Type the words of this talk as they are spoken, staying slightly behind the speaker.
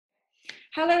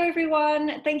Hello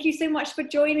everyone, thank you so much for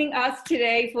joining us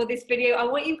today for this video. I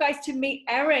want you guys to meet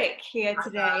Eric here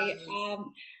today.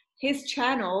 His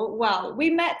channel, well, we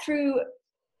met through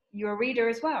your reader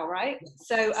as well, right?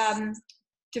 So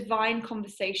Divine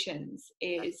Conversations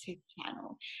is his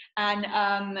channel.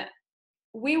 And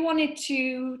we wanted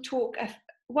to talk,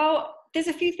 well, there's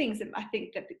a few things that I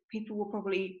think that people will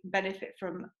probably benefit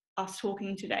from us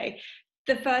talking today.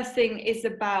 The first thing is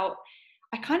about,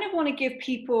 I kind of want to give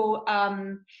people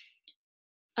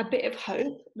a bit of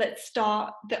hope that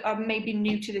are maybe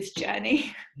new to this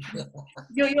journey.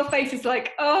 your face is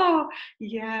like, oh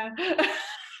yeah.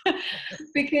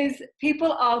 Because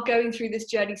people are going through this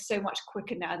journey so much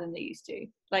quicker now than they used to.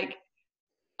 Like,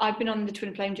 I've been on the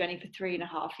twin flame journey for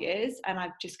 3.5 years and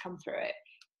I've just come through it.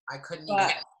 I couldn't even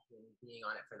imagine being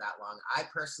on it for that long. I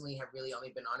personally have really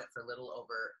only been on it for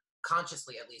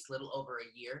consciously at least, little over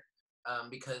a year.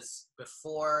 Because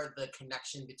before the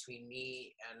connection between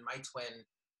me and my twin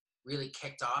really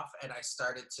kicked off and I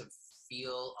started to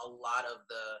feel a lot of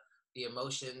the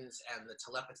emotions and the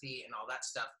telepathy and all that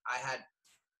stuff, I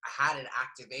had an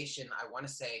activation, I want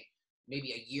to say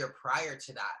maybe a year prior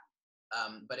to that.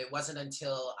 But it wasn't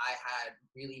until I had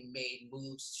really made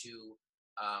moves to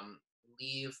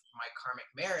leave my karmic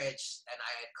marriage and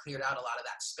I had cleared out a lot of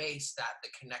that space that the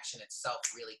connection itself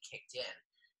really kicked in.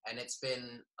 And it's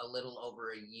been a little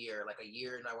over a year, like a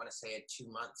year and I want to say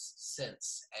 2 months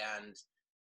since. And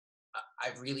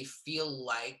I really feel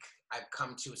like I've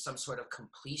come to some sort of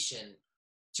completion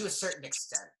to a certain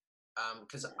extent.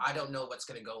 Because I don't know what's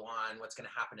going to go on, what's going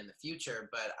to happen in the future,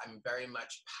 but I'm very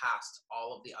much past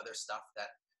all of the other stuff that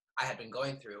I had been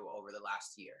going through over the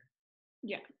last year.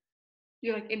 Yeah.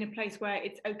 You're like in a place where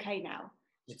it's okay now.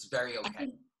 It's very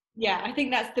okay. I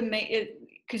think that's the main,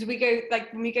 because we go,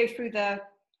 like when we go through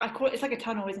I call it, it's like a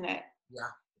tunnel, isn't it? Yeah.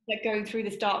 Like going through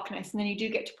this darkness, and then you do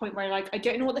get to a point where like, I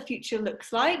don't know what the future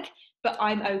looks like, but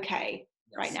I'm okay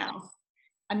right now.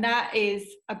 And that is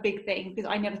a big thing because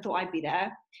I never thought I'd be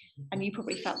there. And you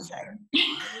probably felt the same.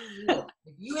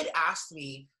 If you had asked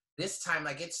me this time,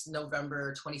 like it's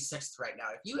November 26th right now,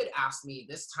 if you had asked me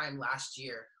this time last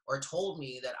year or told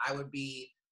me that I would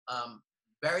be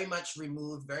very much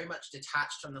removed, very much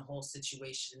detached from the whole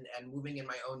situation and moving in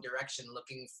my own direction,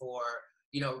 looking for,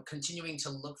 continuing to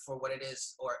look for what it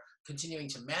is or continuing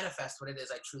to manifest what it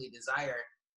is I truly desire.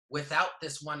 Without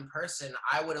this one person,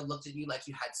 I would have looked at you like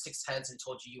you had 6 heads and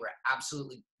told you were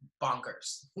absolutely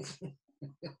bonkers.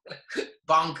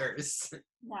 Bonkers.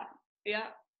 Yeah.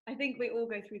 I think we all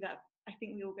go through that. I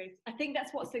think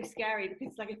that's what's so scary,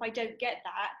 because like, if I don't get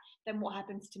that, then what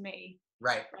happens to me?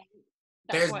 Right.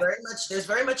 There's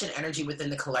very much an energy within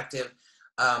the collective.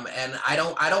 And I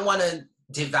don't want to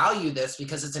devalue this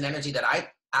because it's an energy that I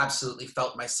absolutely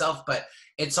felt myself, but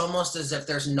it's almost as if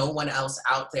there's no one else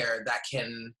out there that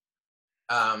can,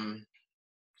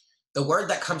 the word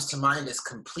that comes to mind is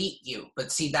complete you.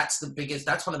 But see, that's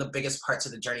one of the biggest parts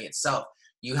of the journey itself.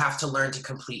 You have to learn to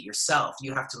complete yourself.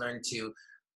 You have to learn to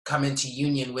come into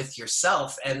union with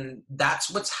yourself. And that's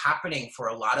what's happening for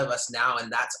a lot of us now. And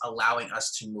that's allowing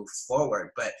us to move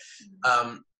forward. But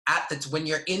when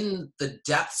you're in the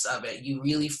depths of it, you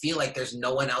really feel like there's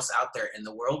no one else out there in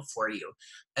the world for you.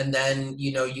 And then,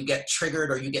 you get triggered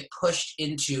or you get pushed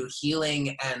into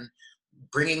healing and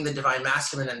bringing the divine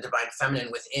masculine and divine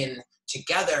feminine within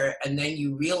together. And then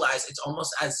you realize it's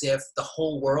almost as if the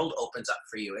whole world opens up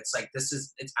for you. It's like,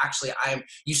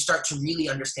 you start to really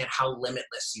understand how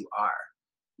limitless you are.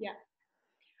 Yeah.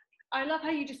 I love how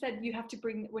you just said you have to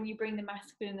when you bring the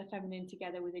masculine and the feminine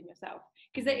together within yourself,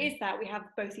 because there is that, we have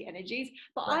both the energies.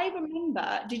 But right. I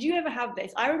remember, did you ever have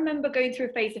this? I remember going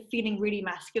through a phase of feeling really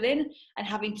masculine and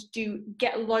having to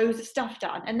get loads of stuff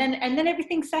done, and then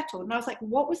everything settled, and I was like,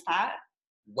 what was that?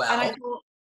 Well,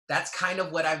 that's kind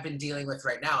of what I've been dealing with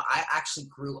right now. I actually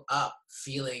grew up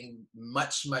feeling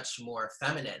much, much more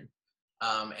feminine.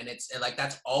 And it's like,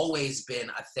 that's always been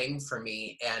a thing for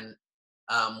me. And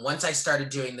once I started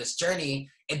doing this journey,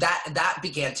 that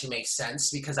began to make sense,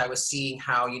 because I was seeing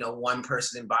how, one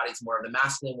person embodies more of the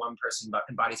masculine, one person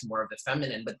embodies more of the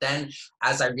feminine. But then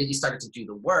as I really started to do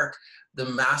the work, the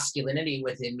masculinity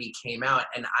within me came out,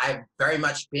 and I've very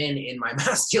much been in my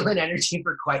masculine energy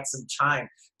for quite some time,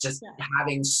 just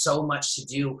having so much to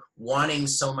do, wanting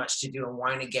so much to do and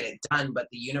wanting to get it done. But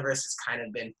the universe has kind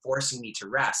of been forcing me to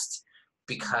rest,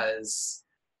 because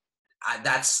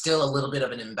that's still a little bit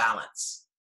of an imbalance.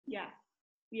 Yeah.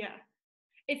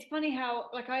 It's funny how,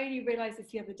 like, I only realized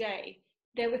this the other day.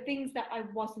 There were things that I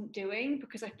wasn't doing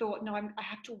because I thought, no, I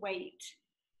have to wait.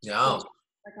 No.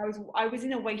 Like I was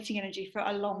in a waiting energy for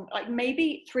a long, like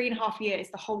maybe 3.5 years.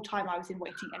 The whole time I was in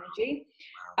waiting energy.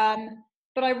 Wow.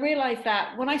 But I realized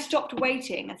that when I stopped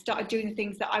waiting and started doing the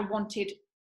things that I wanted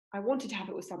to have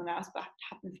it with someone else, but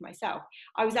happen for myself.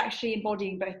 I was actually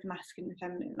embodying both the masculine and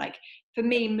feminine. Like for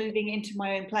me, moving into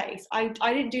my own place, I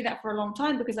didn't do that for a long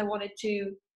time because I wanted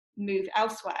to move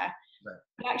elsewhere. Right.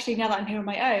 But actually, now that I'm here on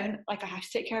my own, like I have to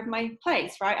take care of my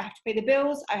place, right? I have to pay the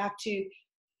bills. I have to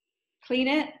clean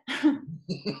it.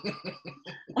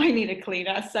 I need a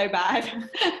cleaner so bad.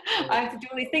 I have to do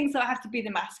all these things, so I have to be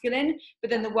the masculine, but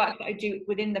then the work that I do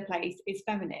within the place is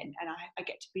feminine, and I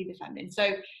get to be the feminine.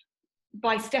 So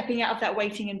by stepping out of that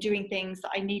waiting and doing things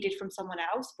that I needed from someone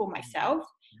else for myself,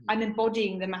 I'm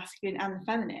embodying the masculine and the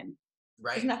feminine.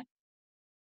 Right. Isn't that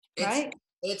right?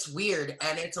 It's weird,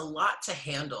 and it's a lot to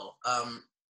handle.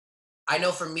 I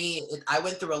know for me, I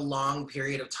went through a long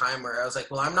period of time where I was like,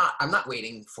 well, I'm not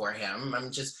waiting for him.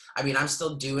 I'm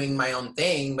still doing my own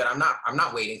thing, but I'm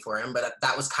not waiting for him. But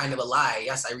that was kind of a lie.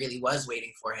 Yes, I really was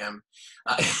waiting for him.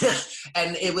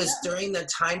 And it was during the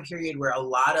time period where a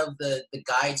lot of the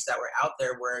guides that were out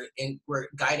there were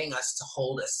guiding us to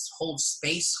hold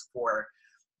space for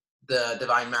the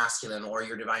divine masculine or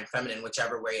your divine feminine,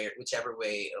 whichever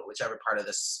part of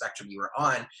the spectrum you were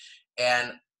on.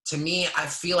 And to me, I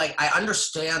feel like I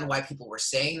understand why people were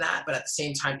saying that, but at the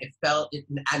same time,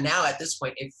 and now at this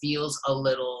point, it feels a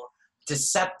little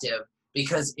deceptive,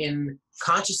 because in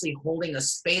consciously holding a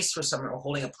space for someone or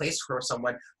holding a place for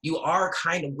someone, you are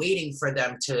kind of waiting for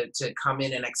them to come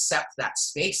in and accept that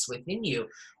space within you.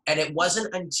 And it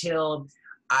wasn't until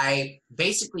I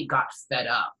basically got fed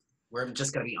up. We're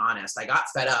just going to be honest. I got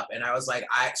fed up and I was like,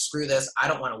 screw this. I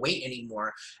don't want to wait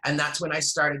anymore. And that's when I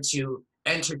started to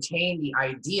entertain the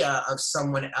idea of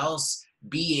someone else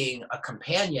being a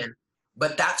companion.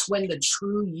 But that's when the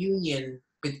true union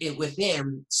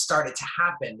within started to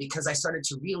happen, because I started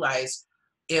to realize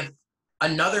if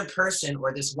another person,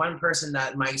 or this one person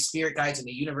that my spirit guides in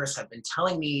the universe have been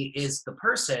telling me is the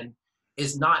person,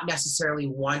 is not necessarily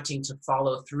wanting to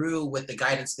follow through with the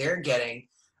guidance they're getting,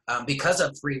 because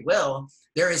of free will,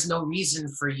 there is no reason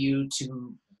for you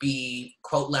to be,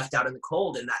 quote, left out in the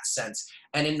cold in that sense.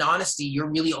 And in honesty, you're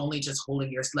really only just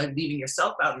leaving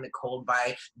yourself out in the cold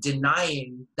by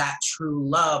denying that true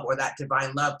love or that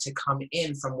divine love to come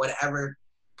in from whatever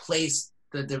place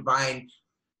the divine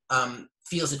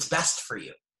feels it's best for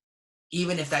you,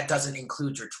 even if that doesn't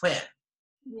include your twin.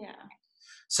 Yeah.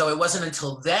 So it wasn't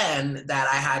until then that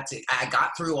I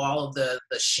got through all of the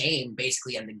shame,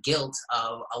 basically, and the guilt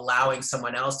of allowing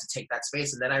someone else to take that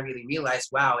space. And then I really realized,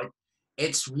 wow,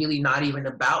 it's really not even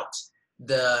about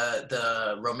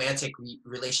the romantic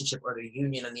relationship or the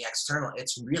union and the external.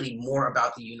 It's really more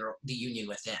about the union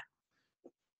within.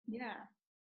 Yeah.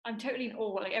 I'm totally in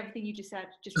awe. Like everything you just said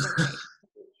just resonated.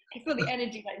 I feel the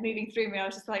energy like moving through me. I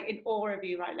was just like in awe of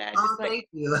you right there. Just, thank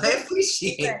you. I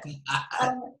appreciate that.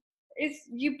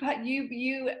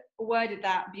 You worded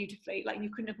that beautifully. Like you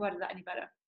couldn't have worded that any better.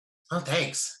 Oh,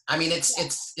 thanks. I mean,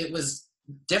 it was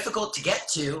difficult to get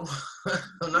to.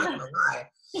 I'm not gonna lie.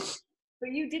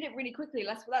 But you did it really quickly.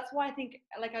 That's why I think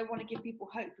like I want to give people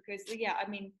hope, because yeah, I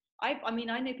mean I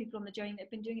know people on the journey that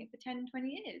have been doing it for 10,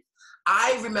 20 years.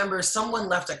 I remember someone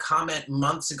left a comment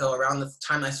months ago around the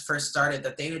time I first started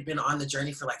that they had been on the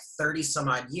journey for like 30 some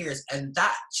odd years. And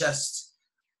that just,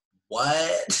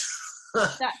 what?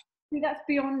 That's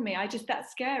beyond me.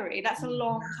 That's scary. That's a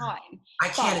long time. I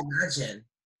can't imagine.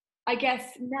 I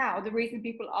guess now the reason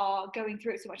people are going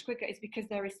through it so much quicker is because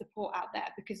there is support out there,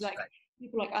 because like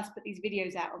people like us put these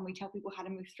videos out and we tell people how to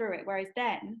move through it. Whereas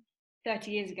then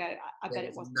 30 years ago, I bet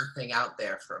it wasn't. Nothing out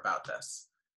there about this.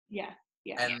 Yeah.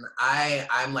 And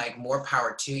I'm like, more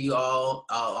power to you all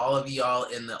of y'all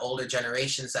in the older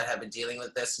generations that have been dealing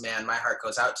with this, man. My heart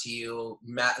goes out to you.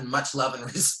 Much love and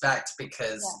respect,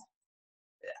 because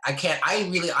and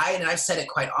I've said it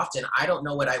quite often, I don't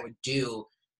know what I would do,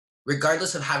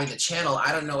 regardless of having the channel.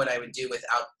 I don't know what I would do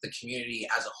without the community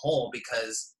as a whole,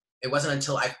 because it wasn't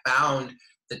until I found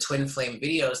the twin flame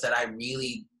videos that I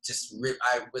really just,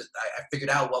 I figured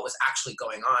out what was actually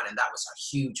going on. And that was a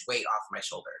huge weight off my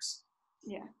shoulders.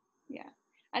 Yeah.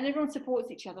 And everyone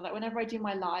supports each other. Like whenever I do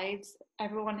my lives,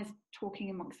 everyone is talking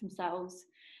amongst themselves.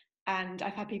 And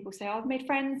I've had people say, oh, I've made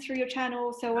friends through your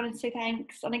channel, so I wanted to say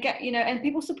thanks. And I get, and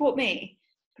people support me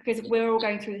because we're all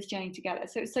going through this journey together.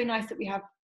 So it's so nice that we have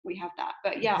that.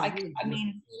 But yeah, I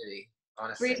mean,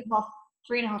 honestly,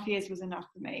 3.5 years was enough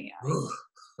for me.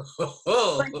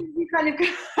 I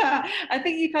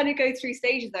think you kind of go through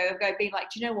stages though of being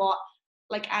like, do you know what?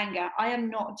 Like anger, I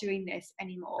am not doing this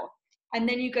anymore. And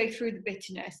then you go through the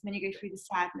bitterness, and then you go through the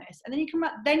sadness, and then you come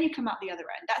out the other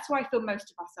end. That's where I feel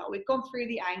most of us are. We've gone through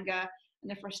the anger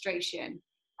and the frustration,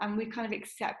 and we've kind of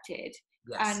accepted.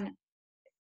 Yes. And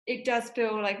it does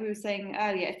feel like we were saying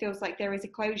earlier, it feels like there is a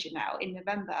closure now in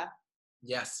November.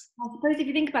 Yes. I suppose if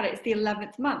you think about it, it's the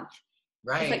 11th month. It's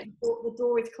Right. like the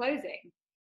door is closing.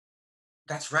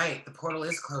 That's right. The portal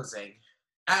is closing.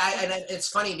 It's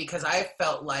funny because I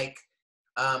felt like,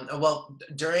 well,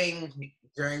 during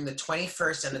the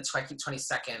 21st and the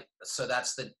 22nd, so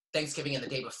that's the Thanksgiving and the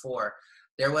day before,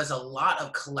 there was a lot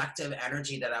of collective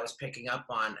energy that I was picking up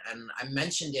on. And I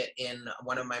mentioned it in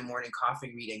one of my morning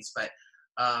coffee readings, but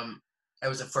it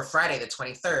was for Friday, the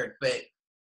 23rd, but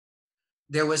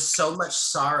there was so much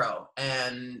sorrow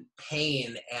and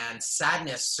pain and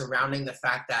sadness surrounding the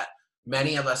fact that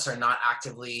many of us are not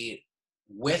actively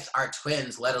with our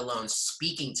twins, let alone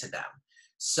speaking to them.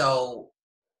 So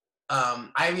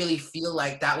I really feel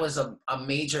like that was a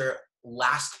major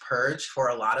last purge for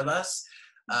a lot of us.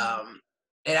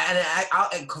 And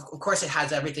of course, it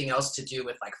has everything else to do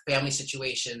with like family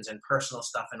situations and personal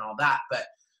stuff and all that. But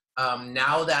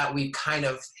now that we've kind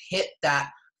of hit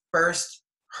that first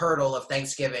hurdle of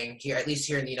Thanksgiving here, at least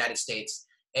here in the United States,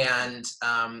 and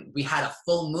we had a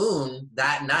full moon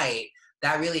that night,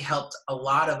 that really helped a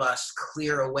lot of us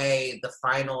clear away the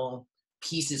final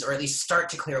pieces, or at least start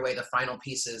to clear away the final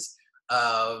pieces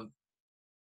of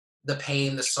the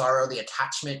pain, the sorrow, the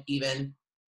attachment even.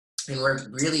 And we're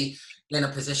really in a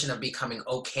position of becoming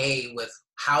okay with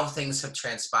how things have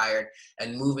transpired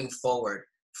and moving forward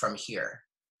from here.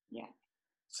 Yeah.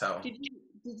 So did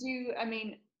you I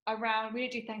mean, around, we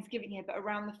didn't do Thanksgiving here, but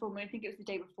around the full moon, I think it was the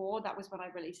day before, that was when I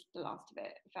released the last of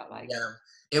it felt like. yeah,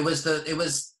 it was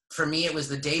for me, it was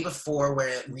the day before where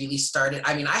it really started.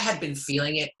 I mean, I had been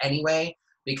feeling it anyway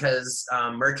because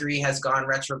Mercury has gone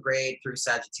retrograde through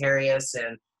Sagittarius,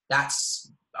 and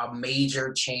that's a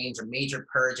major change, a major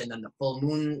purge. And then the full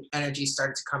moon energy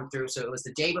started to come through. So it was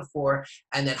the day before,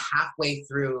 and then halfway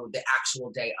through the actual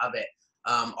day of it,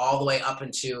 all the way up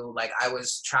into, like, I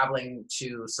was traveling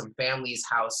to some family's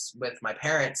house with my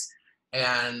parents.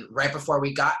 And right before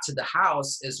we got to the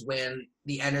house is when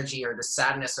the energy or the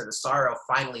sadness or the sorrow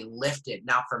finally lifted.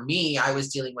 Now, for me, I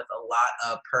was dealing with a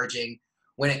lot of purging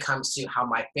when it comes to how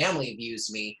my family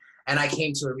views me. And I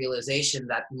came to a realization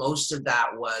that most of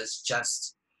that was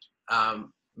just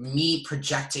me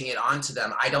projecting it onto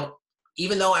them. I don't,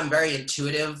 even though I'm very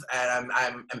intuitive and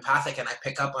I'm empathic and I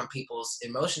pick up on people's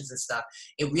emotions and stuff,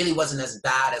 it really wasn't as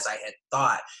bad as I had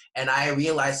thought. And I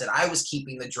realized that I was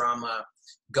keeping the drama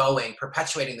going,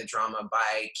 perpetuating the drama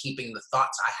by keeping the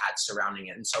thoughts I had surrounding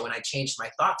it. And so when I changed my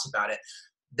thoughts about it,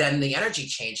 then the energy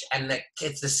changed. And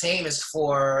it's the same as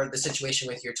for the situation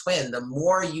with your twin. The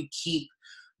more you keep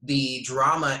the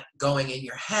drama going in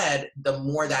your head, the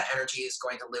more that energy is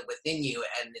going to live within you,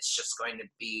 and it's just going to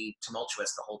be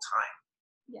tumultuous the whole time.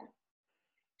 Yeah.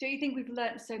 Do you think we've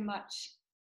learned so much,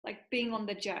 like being on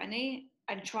the journey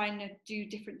and trying to do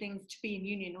different things to be in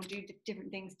union, or do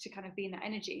different things to kind of be in that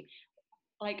energy?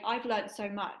 Like, I've learned so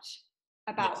much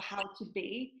about Yes. how to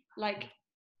be. Like,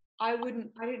 I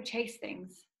didn't chase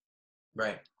things.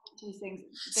 Right. Chase things.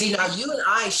 See, now you and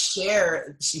I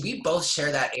we both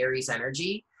share that Aries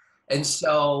energy. And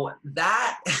so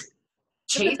that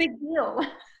It's a big deal.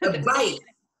 right.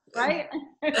 Right?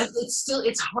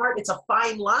 It's hard. It's a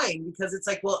fine line because it's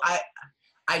like, well,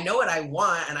 I know what I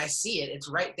want and I see it. It's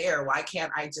right there. Why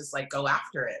can't I just like go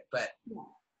after it? But Yeah.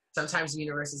 sometimes the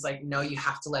universe is like, no, you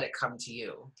have to let it come to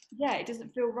you. Yeah, it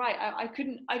doesn't feel right. I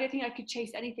don't think I could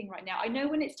chase anything right now. I know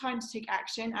when it's time to take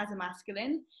action as a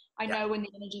masculine. I know when the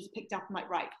energy's picked up, I'm like,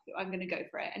 right, I'm going to go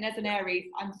for it. And as an Aries,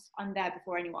 I'm there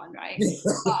before anyone, right?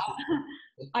 But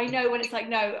I know when it's like,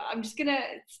 no, I'm just going to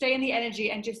stay in the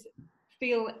energy and just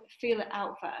feel it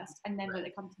out first, and then let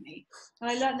it come to me.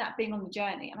 And I learned that being on the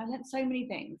journey, and I learned so many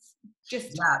things.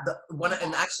 Just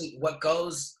and actually what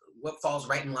falls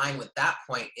right in line with that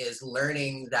point is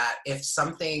learning that if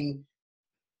something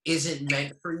isn't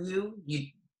meant for you,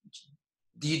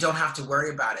 you don't have to worry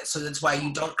about it. So that's why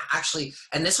you don't actually,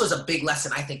 and this was a big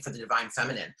lesson, I think, for the Divine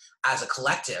Feminine as a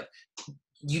collective.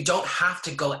 You don't have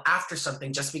to go after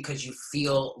something just because you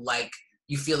feel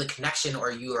the connection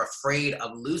or you are afraid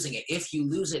of losing it. If you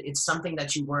lose it, it's something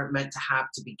that you weren't meant to have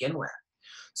to begin with.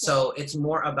 So it's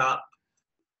more about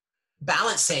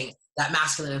balancing that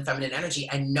masculine and feminine energy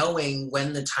and knowing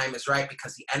when the time is right,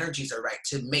 because the energies are right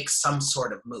to make some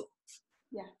sort of move.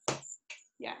 Yeah.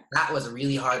 Yeah. That was a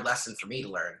really hard lesson for me to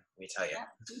learn, let me tell you.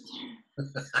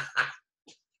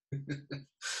 Yeah.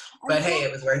 But hey,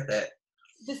 it was worth it.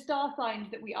 The star signs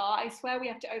that we are, I swear we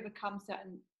have to overcome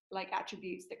certain like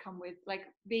attributes that come with like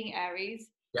being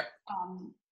Aries. Yep.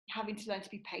 Having to learn to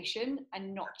be patient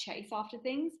and not chase after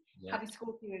things. Yep. Having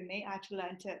Scorpio in me, I had to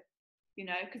learn to,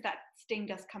 because that sting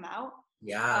does come out.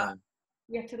 Yeah.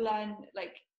 We have to learn,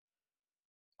 like,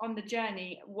 on the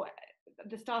journey, what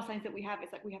the star signs that we have,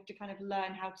 it's like we have to kind of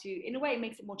learn how to, in a way, it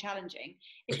makes it more challenging.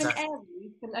 If an Exactly.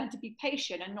 Aries can learn to be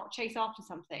patient and not chase after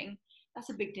something, that's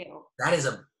a big deal. That is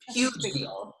a That's huge a big deal.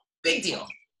 deal. Big deal.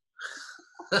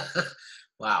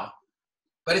 Wow.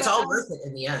 But it's But all worth it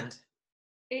in the end.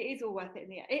 it is all worth it in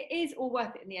the end. It is all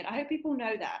worth it in the end. I hope people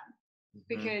know that,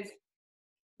 because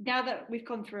now that we've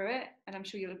gone through it, and I'm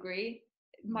sure you'll agree,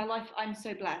 my life, I'm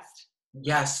so blessed.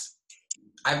 Yes.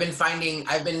 I've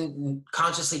been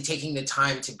consciously taking the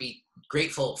time to be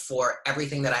grateful for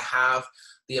everything that I have,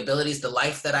 the abilities, the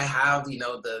life that I have,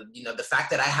 the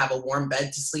fact that I have a warm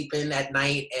bed to sleep in at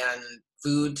night and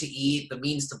food to eat, the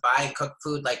means to buy and cook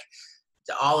food, like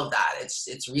all of that.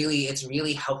 It's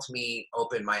really helped me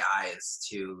open my eyes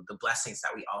to the blessings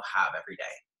that we all have every day.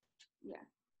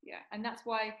 Yeah. And that's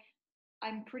why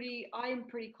I'm pretty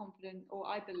confident, or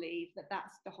I believe that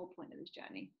that's the whole point of this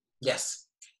journey. Yes,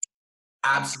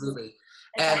 absolutely.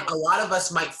 Okay. And a lot of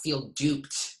us might feel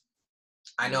duped.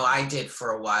 I know I did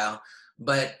for a while,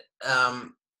 but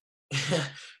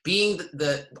being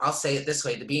I'll say it this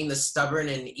way, being the stubborn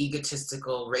and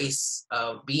egotistical race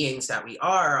of beings that we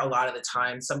are, a lot of the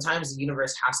time, sometimes the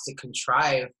universe has to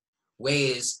contrive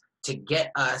ways to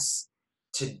get us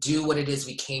to do what it is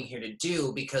we came here to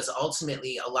do, because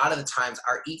ultimately a lot of the times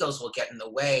our egos will get in the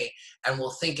way and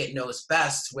we'll think it knows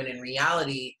best, when in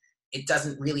reality it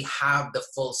doesn't really have the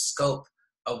full scope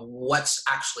of what's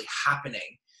actually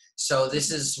happening. So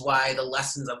this is why the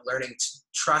lessons of learning to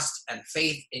trust and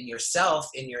faith in yourself,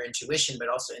 in your intuition, but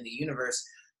also in the universe,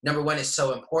 number one, is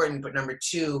so important, but number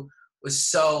two, was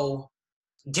so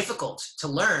difficult to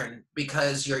learn,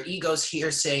 because your ego's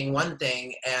here saying one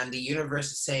thing and the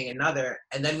universe is saying another.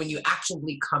 And then when you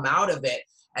actively come out of it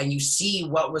and you see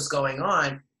what was going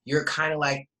on, you're kind of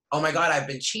like, oh my God, I've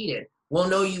been cheated. Well,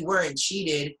 no, you weren't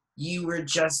cheated. You were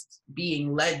just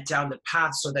being led down the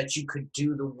path so that you could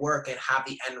do the work and have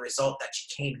the end result that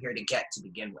you came here to get to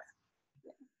begin with.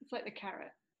 It's like the carrot.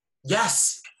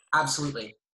 Yes,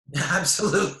 absolutely.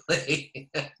 Absolutely.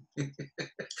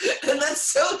 And that's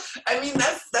so, I mean,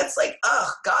 that's like,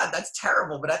 oh God, that's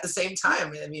terrible. But at the same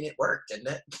time, I mean, it worked,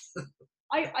 didn't it?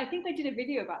 I think I did a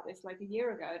video about this like a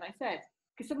year ago, and I said,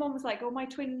 because someone was like, oh, my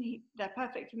twin, they're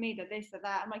perfect for me, they're this, they're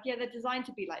that. I'm like, yeah, they're designed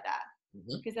to be like that,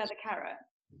 because they're the carrot.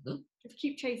 Just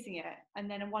keep chasing it, and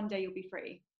then one day you'll be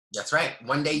free. That's right.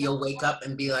 One day you'll wake up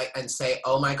and be like, and say,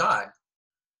 oh my God,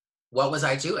 what was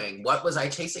I doing? What was I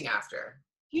chasing after?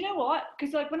 You know what?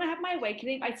 Because like when I had my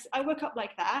awakening, I woke up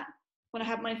like that when I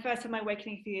had my first time my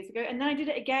awakening a few years ago, and then I did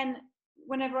it again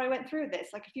whenever I went through this.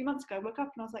 Like a few months ago, I woke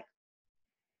up and I was like,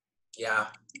 yeah,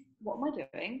 what am I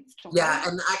doing? Stop yeah, it.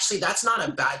 and actually, that's not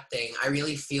a bad thing. I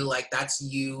really feel like that's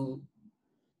you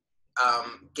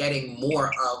getting more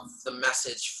of the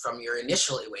message from your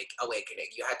initial awakening.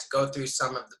 You had to go through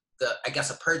some of I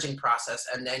guess, a purging process,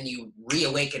 and then you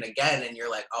reawaken again, and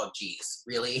you're like, oh, geez,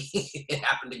 really? It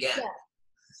happened again. Yeah.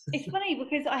 It's funny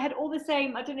because I had all the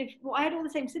same, I don't know if, well, I had all the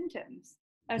same symptoms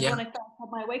as when I first had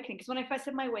my awakening. Because when I first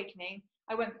had my awakening,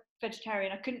 I went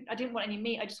vegetarian. I didn't want any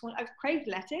meat. I craved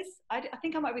lettuce. I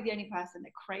think I might be the only person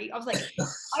that craved. I was like,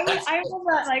 I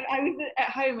remember like I was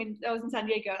at home and I was in San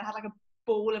Diego and I had like a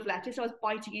ball of lettuce. I was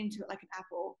biting into it like an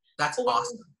apple. That's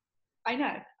awesome. I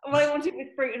know. What I wanted was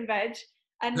fruit and veg.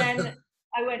 And then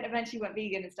I eventually went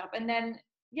vegan and stuff. And then,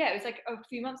 yeah, it was like a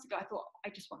few months ago, I thought, I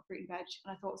just want fruit and veg.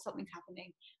 And I thought something's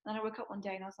happening. And then I woke up one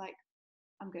day and I was like,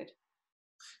 I'm good.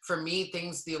 For me,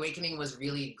 the awakening was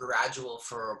really gradual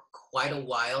for quite a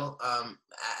while.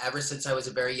 Ever since I was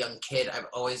a very young kid, I've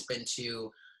always been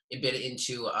a bit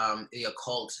into the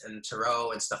occult and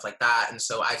tarot and stuff like that. And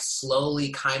so I slowly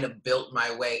kind of built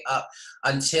my way up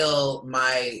until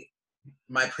my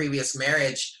previous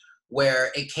marriage,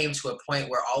 where it came to a point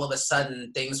where all of a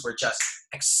sudden things were just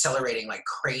accelerating like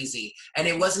crazy. And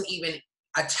it wasn't even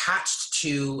attached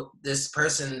to this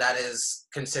person that is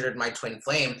considered my twin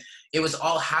flame. It was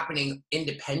all happening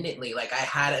independently. Like I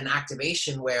had an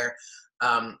activation where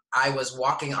I was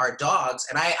walking our dogs,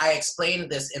 and I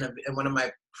explained this in one of my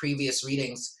previous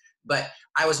readings, but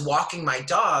I was walking my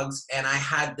dogs and I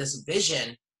had this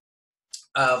vision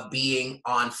of being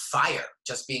on fire,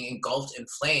 just being engulfed in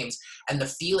flames. And the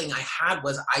feeling I had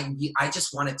was I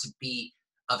just wanted to be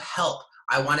of help.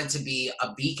 I wanted to be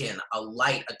a beacon, a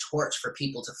light, a torch for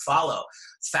people to follow.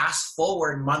 Fast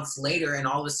forward months later, and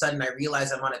all of a sudden I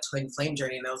realized I'm on a twin flame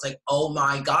journey, and I was like, oh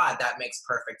my God, that makes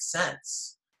perfect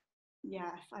sense.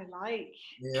 Yes, I like.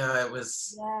 Yeah, it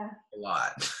was a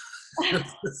lot. It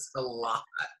was a lot.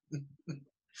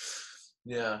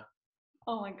 Yeah.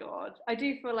 Oh my God. I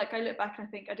do feel like I look back and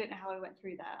I think, I don't know how I went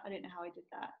through that. I don't know how I did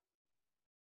that.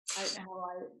 I don't know how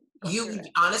I got through You it.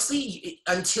 honestly,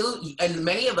 and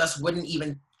many of us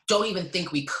don't even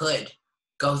think we could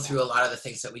go through a lot of the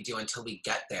things that we do until we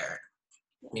get there,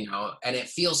 you know, and it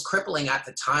feels crippling at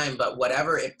the time, but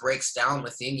whatever it breaks down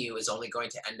within you is only going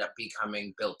to end up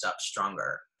becoming built up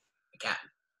stronger again.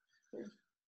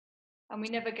 And we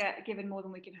never get given more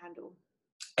than we can handle.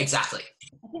 Exactly.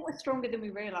 I think we're stronger than we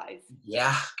realize.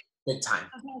 Yeah, big time.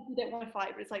 Sometimes you don't want to fight,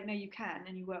 but it's like, no, you can,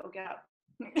 and you will get up.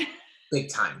 Big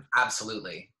time.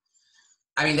 Absolutely.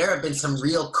 I mean, there have been some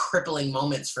real crippling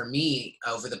moments for me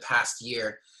over the past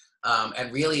year,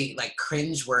 and really like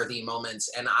cringe-worthy moments.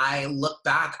 And I look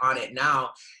back on it now,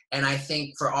 and I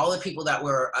think for all the people that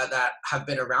that have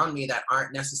been around me that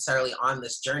aren't necessarily on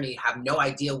this journey, have no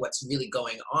idea what's really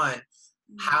going on.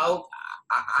 How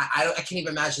I can't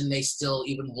even imagine they still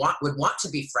even would want to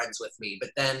be friends with me.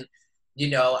 But then, you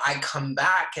know, I come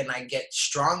back and I get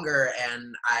stronger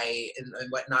and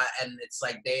whatnot, and it's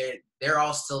like they're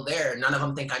all still there. None of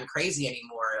them think I'm crazy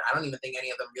anymore. I don't even think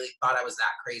any of them really thought I was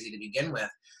that crazy to begin with.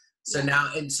 So now,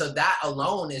 and so that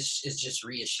alone is just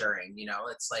reassuring. You know,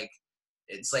 it's like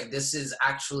this is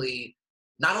actually,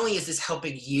 not only is this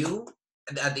helping you,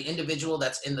 the individual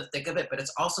that's in the thick of it, but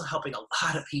it's also helping a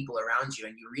lot of people around you,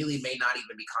 and you really may not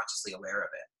even be consciously aware of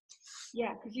it.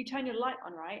 Yeah, because you turn your light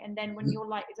on, right? And then when your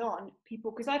light is on,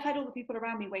 people, because I've had all the people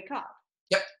around me wake up.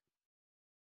 Yep.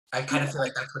 I kind of feel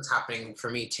like that's what's happening for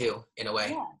me too, in a way.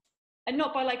 Yeah. And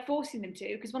not by like forcing them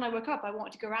to, because when I woke up, I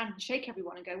wanted to go around and shake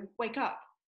everyone and go, wake up.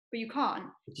 But you can't.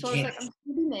 So I was like, I'm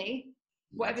still me,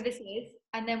 whatever this is.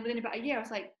 And then within about a year, I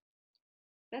was like,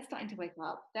 they're starting to wake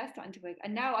up. They're starting to wake.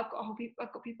 And now I've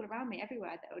got people around me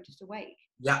everywhere that are just awake.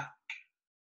 Yeah.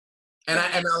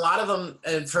 And a lot of them,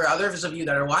 and for others of you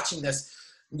that are watching this,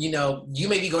 you know, you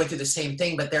may be going through the same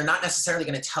thing, but they're not necessarily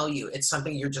going to tell you. It's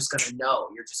something you're just going to know.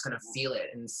 You're just going to feel it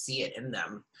and see it in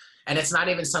them. And it's not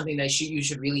even something that you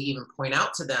should really even point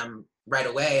out to them right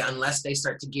away, unless they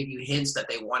start to give you hints that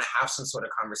they want to have some sort of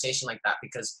conversation like that,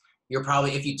 because you're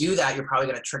probably, if you do that, you're probably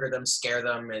going to trigger them, scare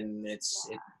them, and and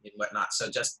whatnot. So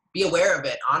just be aware of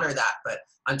it, honor that. But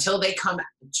until they come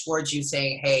towards you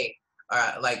saying, hey,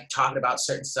 like talking about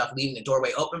certain stuff, leaving the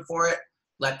doorway open for it,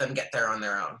 let them get there on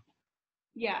their own.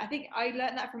 Yeah, I think I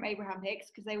learned that from Abraham Hicks,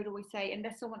 because they would always say,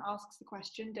 unless someone asks the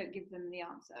question, don't give them the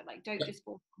answer. Like, don't just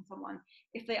force on someone.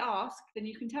 If they ask, then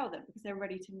you can tell them, because they're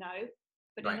ready to know.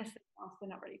 But unless they ask, they're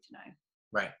not ready to know.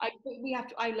 Right.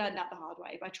 I learned that the hard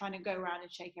way by trying to go around and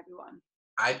shake everyone.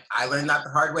 I learned that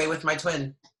the hard way with my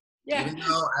twin. Yeah.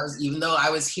 Even though I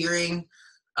was hearing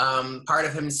part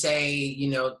of him say, you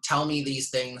know, tell me these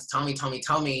things, tell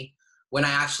me. When I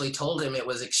actually told him, it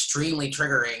was extremely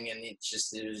triggering, and it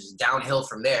was downhill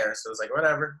from there. So it was like,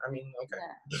 whatever. I mean, okay.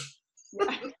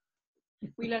 Yeah.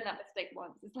 We learned that mistake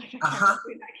once. It's like, I can't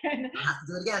do that again. I have to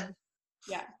do it again.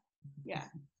 Yeah.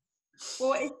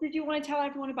 Well, did you want to tell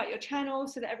everyone about your channel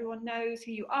so that everyone knows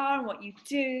who you are and what you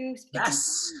do?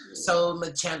 Yes. So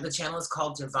the channel is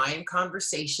called Divine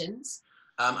Conversations.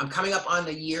 I'm coming up on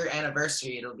the year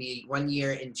anniversary. It'll be 1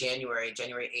 year in January.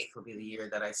 January 8th will be the year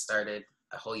that I started,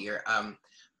 a whole year.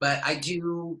 But I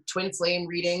do twin flame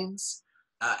readings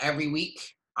every week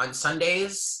on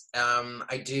Sundays.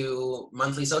 I do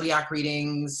monthly Zodiac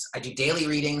readings. I do daily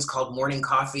readings called Morning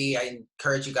Coffee. I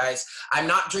encourage you guys. I'm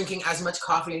not drinking as much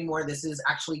coffee anymore. This is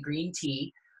actually green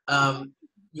tea.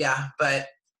 Yeah, but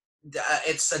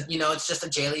it's it's just a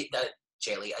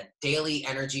daily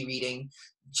energy reading,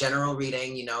 general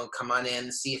reading. You know, come on in,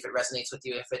 see if it resonates with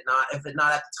you. If it not at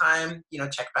the time, you know,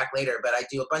 check back later. But I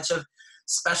do a bunch of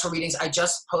special readings. I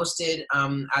just posted,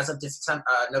 as of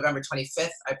November 25th,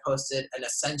 I posted an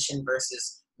Ascension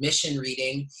versus Mission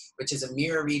reading, which is a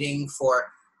mirror reading for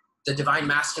the Divine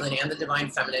Masculine and the Divine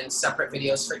Feminine, separate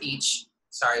videos for each.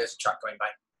 Sorry, there's a truck going by.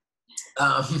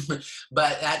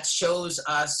 But that shows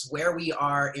us where we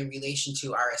are in relation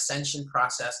to our ascension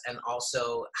process, and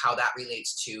also how that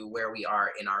relates to where we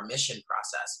are in our mission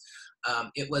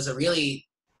process. It was a really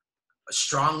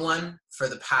strong one for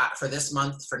this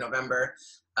month, for November,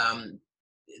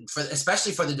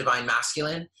 especially for the Divine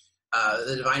Masculine.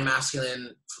 The Divine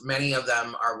Masculine, many of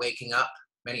them are waking up.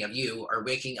 Many of you are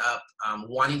waking up,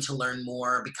 wanting to learn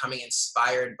more, becoming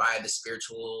inspired by the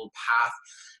spiritual path.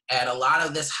 And a lot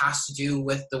of this has to do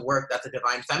with the work that the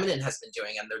Divine Feminine has been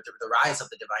doing, and the rise of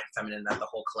the Divine Feminine that the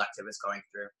whole collective is going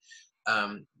through.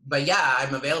 But yeah,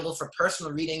 I'm available for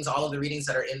personal readings. All of the readings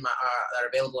that are that are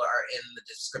available are in the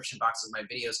description box of my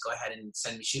videos. Go ahead and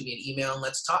shoot me an email, and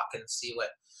let's talk and see what.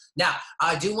 Now,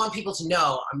 I do want people to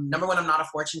know, number one, I'm not a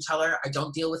fortune teller. I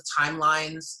don't deal with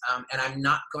timelines, and I'm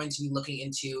not going to be looking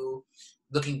into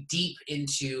looking deep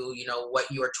into, you know, what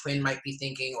your twin might be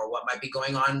thinking or what might be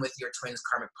going on with your twin's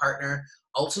karmic partner.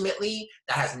 Ultimately,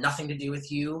 that has nothing to do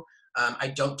with you.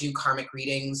 I don't do karmic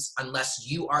readings unless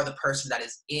you are the person that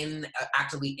is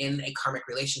actively in a karmic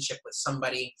relationship with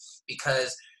somebody,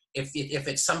 because if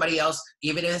it's somebody else,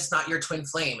 even if it's not your twin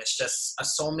flame, it's just a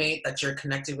soulmate that you're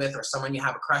connected with or someone you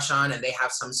have a crush on and they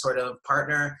have some sort of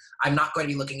partner, I'm not going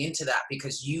to be looking into that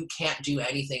because you can't do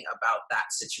anything about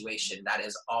that situation. That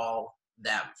is all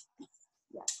them.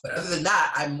 Yeah. But other than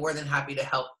that, I'm more than happy to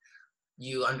help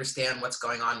you understand what's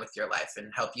going on with your life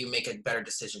and help you make a better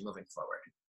decision moving forward.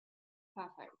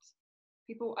 Perfect.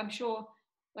 People, I'm sure,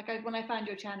 like when I found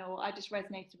your channel, I just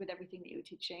resonated with everything that you were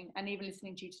teaching, and even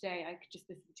listening to you today, I could just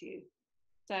listen to you.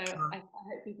 So I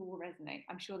hope people will resonate.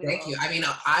 I'm sure they will. Thank you. I mean,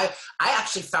 I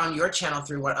actually found your channel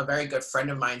through a very good friend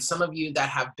of mine. Some of you that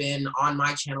have been on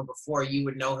my channel before, you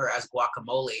would know her as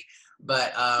Guacamole.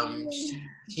 But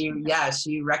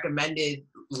she recommended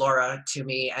Laura to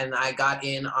me, and I got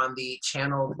in on the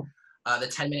channel, the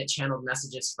 10-minute channeled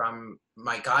messages from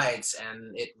my guides,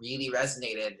 and it really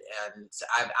resonated. And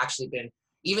I've actually been,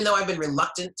 even though I've been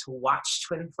reluctant to watch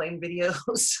twin flame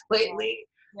videos lately,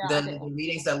 the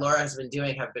readings that Laura has been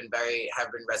doing have been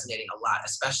resonating a lot,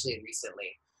 especially recently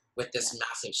with this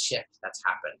massive shift that's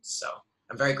happened. So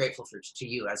I'm very grateful to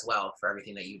you as well for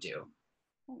everything that you do.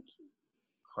 Thank you.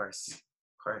 Of course.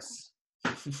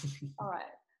 All right.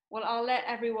 Well, I'll let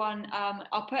everyone,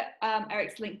 I'll put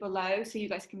Eric's link below so you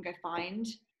guys can go find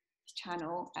his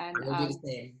channel. And I'm gonna do the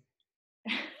same.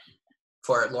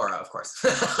 For Laura, of course.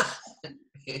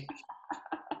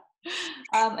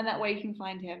 And that way you can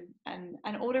find him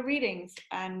and order readings.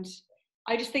 And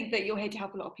I just think that you're here to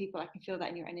help a lot of people. I can feel that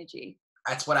in your energy.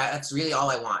 That's really all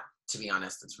I want, to be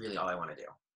honest. That's really all I want to do.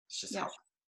 It's just help.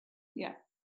 Yeah.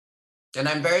 And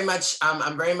I'm very much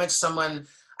someone,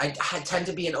 I tend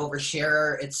to be an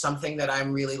oversharer. It's something that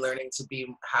I'm really learning to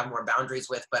have more boundaries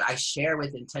with, but I share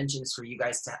with intentions for you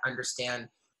guys to understand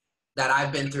that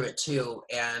I've been through it too.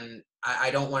 And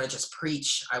I don't want to just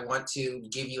preach. I want to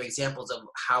give you examples of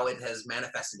how it has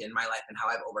manifested in my life and how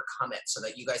I've overcome it, so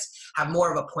that you guys have more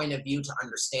of a point of view to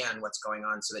understand what's going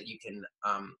on, so that you can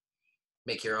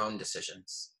make your own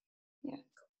decisions. Yeah.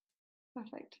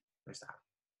 Perfect. There's that.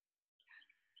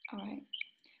 All right.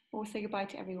 Well, we'll say goodbye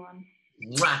to everyone.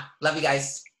 Mwah! Love you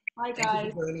guys. Bye, guys. Thank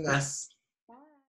you for joining us.